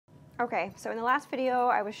Okay, so in the last video,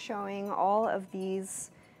 I was showing all of these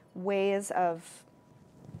ways of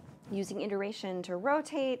using iteration to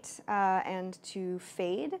rotate and to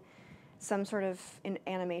fade some sort of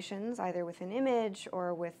animations, either with an image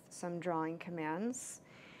or with some drawing commands.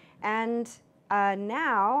 And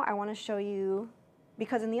now I want to show you,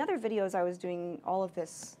 because in the other videos I was doing all of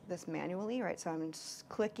this manually, right? So I'm just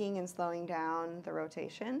clicking and slowing down the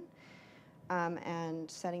rotation and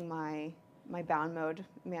setting my bound mode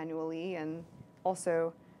manually, and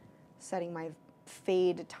also setting my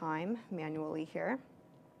fade time manually here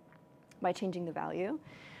by changing the value.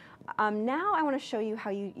 Now I want to show you how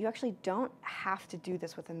you actually don't have to do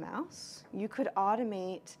this with a mouse. You could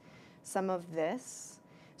automate some of this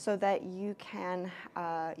so that you can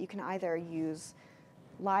either use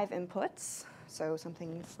live inputs, so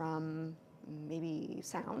something from maybe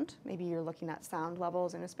sound, maybe you're looking at sound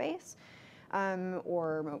levels in a space,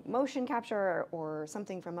 or motion capture, or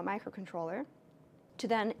something from a microcontroller, to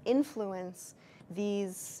then influence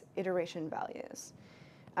these iteration values.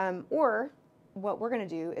 Or what we're going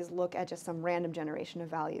to do is look at just some random generation of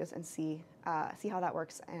values and see how that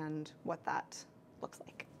works and what that looks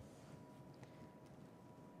like.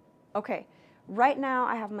 Okay, right now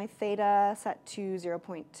I have my theta set to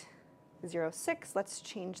 0.06. Let's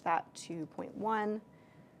change that to 0.1.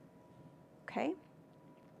 Okay.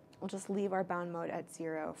 We'll just leave our bound mode at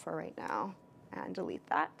 0 for right now and delete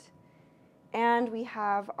that. And we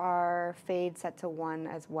have our fade set to 1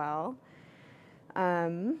 as well.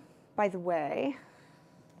 By the way,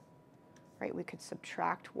 right, we could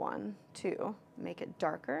subtract 1 too, make it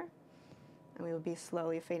darker, and we would be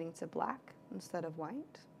slowly fading to black instead of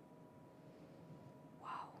white.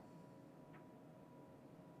 Wow.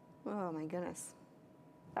 Oh my goodness.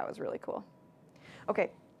 That was really cool.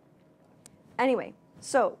 Okay. Anyway,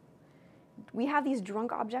 so we have these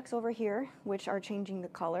drunk objects over here, which are changing the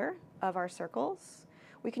color of our circles.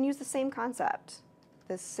 We can use the same concept,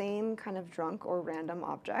 the same kind of drunk or random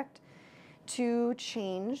object, to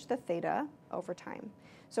change the theta over time.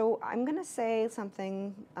 So I'm going to say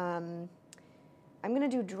something, I'm going to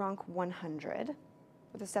do drunk 100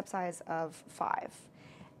 with a step size of 5.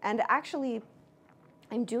 And actually,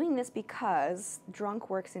 I'm doing this because drunk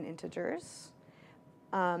works in integers.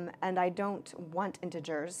 And I don't want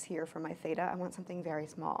integers here for my theta. I want something very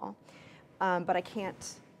small. But I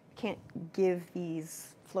can't give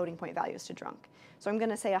these floating point values to drunk. So I'm going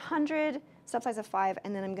to say 100, step size of 5,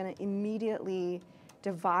 and then I'm going to immediately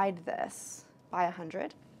divide this by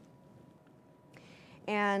 100.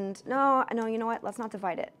 And no, you know what? Let's not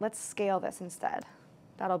divide it. Let's scale this instead.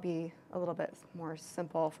 That'll be a little bit more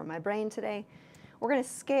simple for my brain today. We're going to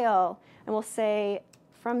scale, and we'll say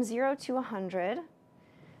from 0 to 100,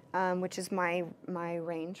 which is my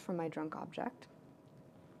range for my drunk object.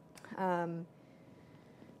 No,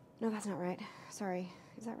 that's not right. Sorry.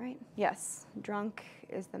 Is that right? Yes. Drunk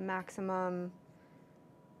is the maximum.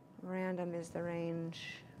 Random is the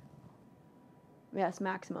range. Yes,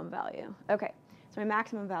 maximum value. Okay. So my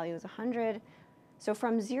maximum value is 100. So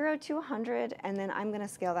from 0 to 100, and then I'm going to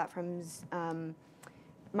scale that from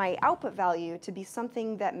my output value to be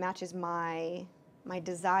something that matches my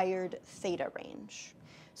desired theta range.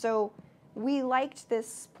 So we liked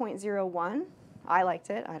this 0.01. I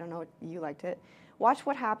liked it. I don't know if you liked it. Watch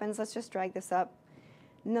what happens. Let's just drag this up.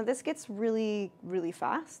 Now this gets really, really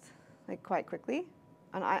fast, like quite quickly.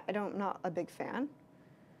 And I'm not a big fan.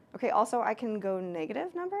 Okay, also I can go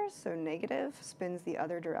negative numbers. So negative spins the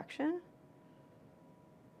other direction.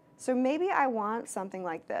 So maybe I want something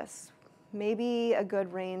like this. Maybe a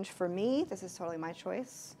good range for me, this is totally my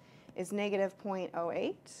choice, is negative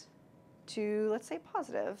 0.08 to, let's say,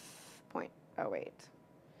 positive 0.08.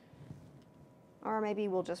 Or maybe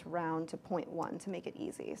we'll just round to 0.1 to make it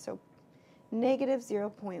easy. So negative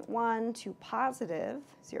 0.1 to positive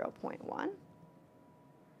 0.1.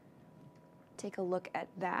 Take a look at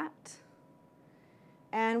that.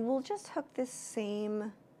 And we'll just hook this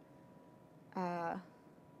same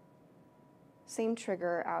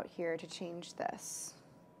trigger out here to change this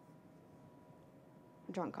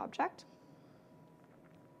drunk object.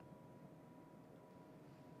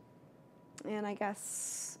 And I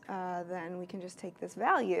guess then we can just take this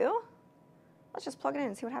value. Let's just plug it in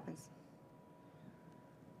and see what happens.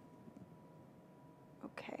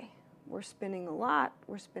 Okay, we're spinning a lot,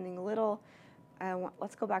 we're spinning a little.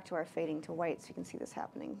 Let's go back to our fading to white so you can see this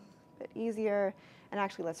happening a bit easier. And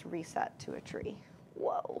actually, let's reset to a tree.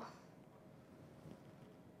 Whoa.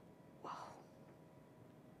 Whoa.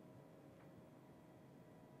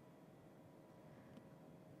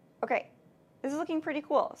 Okay, this is looking pretty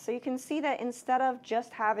cool. So you can see that instead of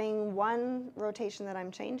just having one rotation that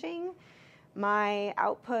I'm changing, My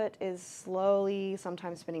output is slowly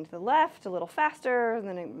sometimes spinning to the left a little faster, and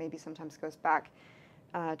then it maybe sometimes goes back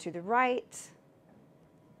to the right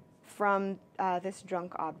from this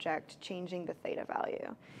drunk object changing the theta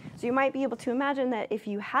value. So you might be able to imagine that if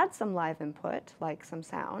you had some live input, like some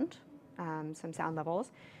sound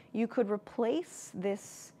levels, you could replace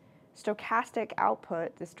this stochastic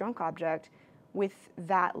output, this drunk object, with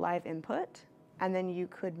that live input, and then you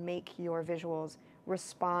could make your visuals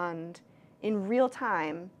respond in real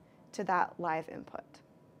time to that live input.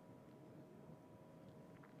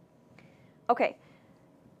 Okay,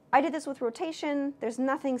 I did this with rotation. There's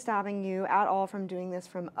nothing stopping you at all from doing this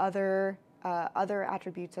from other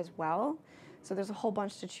attributes as well. So there's a whole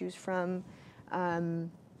bunch to choose from.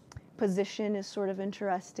 Position is sort of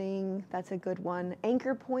interesting. That's a good one.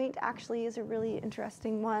 Anchor point actually is a really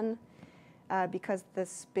interesting one because the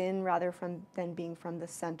spin, rather than being from the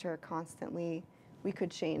center constantly, we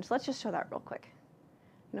could change. Let's just show that real quick.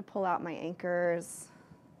 I'm going to pull out my anchors.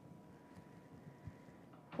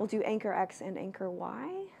 We'll do anchor X and anchor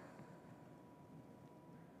Y.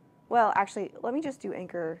 Well, actually, let me just do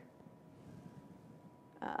anchor.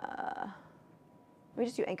 Let me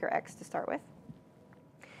just do anchor X to start with.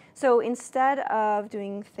 So instead of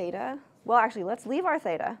doing theta, well, actually, let's leave our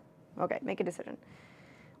theta. Okay, make a decision.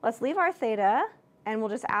 Let's leave our theta, and we'll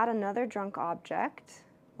just add another drunk object.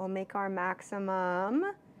 We'll make our maximum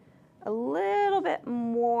a little bit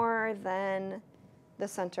more than the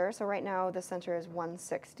center. So right now, the center is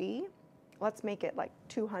 160. Let's make it like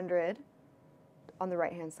 200 on the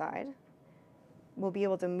right-hand side. We'll be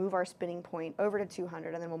able to move our spinning point over to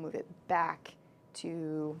 200, and then we'll move it back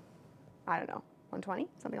to, I don't know, 120,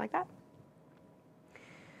 something like that.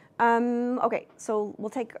 Okay, so we'll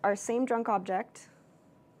take our same drunk object,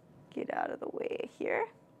 get out of the way here.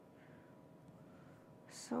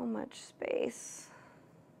 So much space.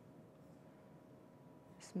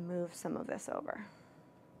 Just move some of this over.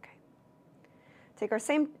 Okay. Take our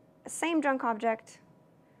same drunk object.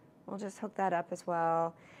 We'll just hook that up as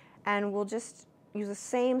well. And we'll just use the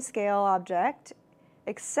same scale object,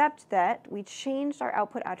 except that we changed our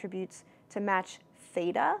output attributes to match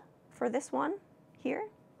theta for this one here.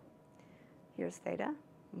 Here's theta.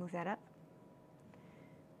 Move that up.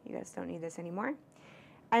 You guys don't need this anymore.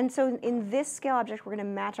 And so in this scale object, we're going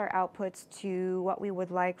to match our outputs to what we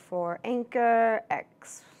would like for anchor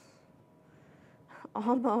X.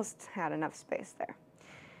 Almost had enough space there.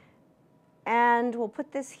 And we'll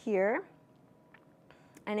put this here.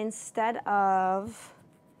 And instead of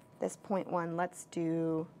this 0.1, let's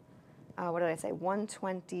do, what did I say,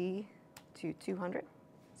 120 to 200,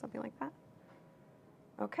 something like that.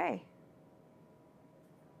 Okay.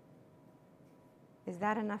 Is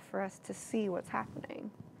that enough for us to see what's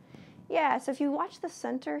happening? Yeah, so if you watch the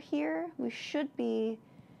center here, we should be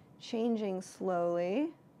changing slowly.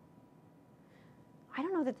 I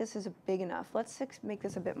don't know that this is big enough. Let's make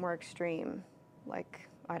this a bit more extreme. Like,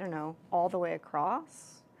 I don't know, all the way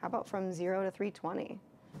across? How about from 0 to 320?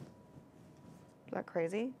 Is that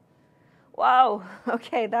crazy? Whoa,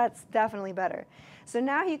 okay, that's definitely better. So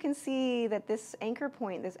now you can see that this anchor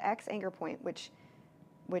point, this X anchor point, which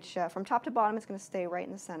from top to bottom is going to stay right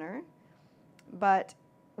in the center, but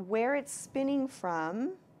where it's spinning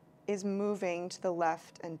from is moving to the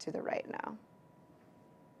left and to the right now.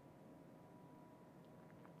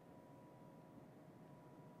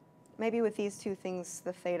 Maybe with these two things,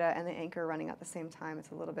 the theta and the anchor running at the same time,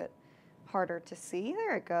 it's a little bit harder to see.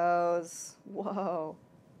 There it goes. Whoa.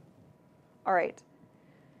 All right.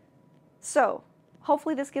 So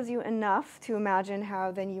hopefully this gives you enough to imagine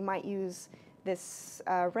how then you might use this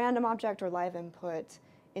random object or live input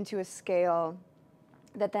into a scale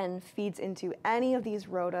that then feeds into any of these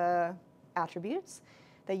rota attributes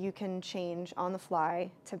that you can change on the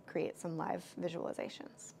fly to create some live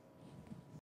visualizations.